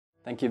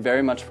Thank you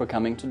very much for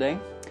coming today.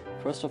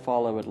 First of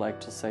all, I would like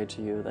to say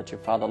to you that your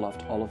father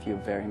loved all of you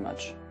very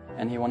much,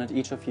 and he wanted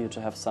each of you to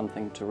have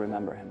something to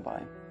remember him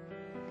by.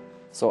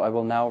 So I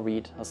will now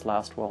read his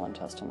last will and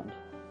testament.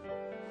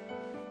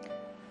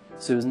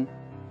 Susan,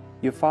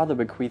 your father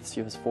bequeaths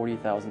you his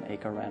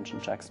 40,000-acre ranch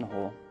in Jackson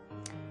Hole,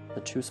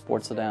 the 2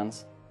 sports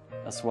sedans,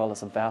 as well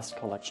as a vast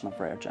collection of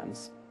rare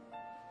gems.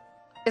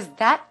 Is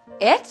that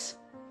it?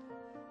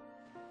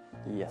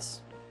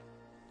 Yes.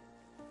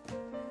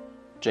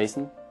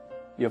 Jason,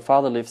 your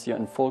father leaves you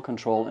in full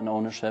control and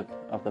ownership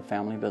of the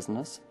family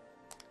business,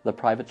 the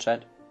private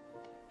jet,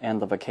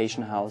 and the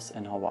vacation house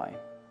in Hawaii.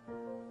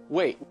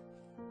 Wait,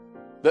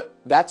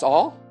 that's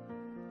all?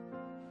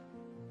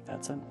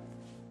 That's it.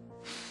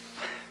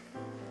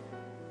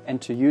 And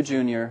to you,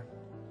 Junior,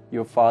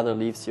 your father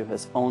leaves you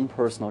his own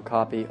personal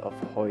copy of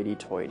Hoity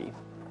Toity.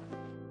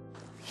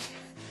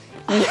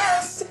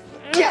 Yes!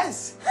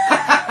 Yes!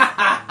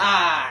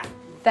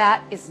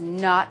 That is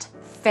not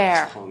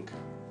fair. Punk.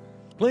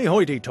 Play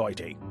Hoity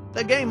Toity,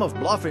 the game of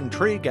bluff,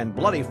 intrigue, and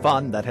bloody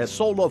fun that has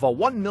sold over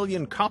 1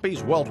 million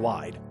copies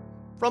worldwide.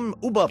 From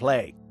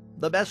Uberplay,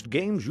 the best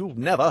games you've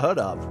never heard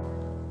of.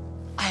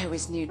 I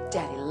always knew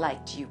Daddy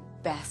liked you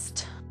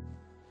best.